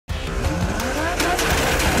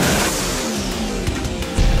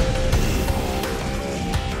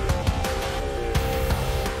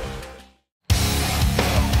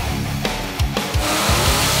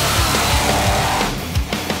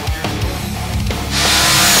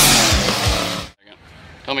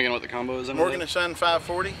me again what the combo is. Morgan & Son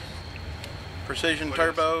 540, Precision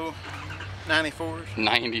Turbo 94s.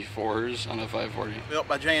 94s on a 540. Built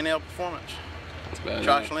by J&L Performance. That's bad.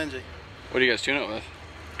 Josh Lindsay. What do you guys tune it with?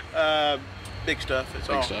 Big stuff. It's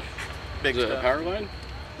Big all stuff. big Is stuff. it a power line?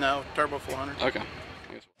 No, Turbo 400. Okay.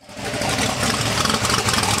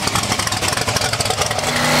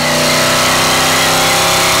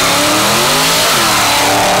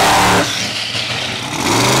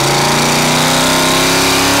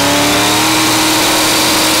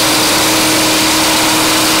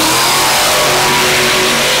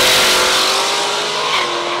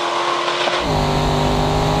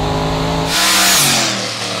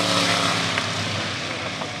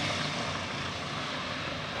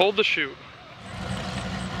 Hold the chute.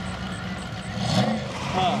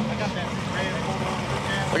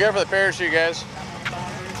 Look out for the parachute, guys.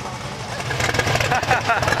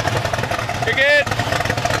 You're good.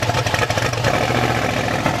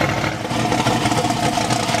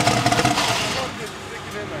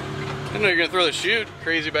 I didn't know you were gonna throw the chute,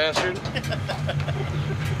 crazy bastard.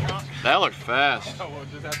 That looked fast.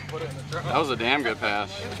 That was a damn good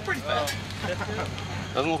pass. It was pretty fast.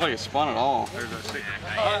 Doesn't look like it spun at all.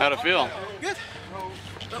 How'd it feel? Good.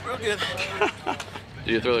 Felt real good.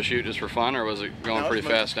 Did you throw the chute just for fun, or was it going pretty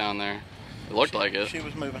fast down there? It looked like it. She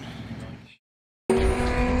was moving.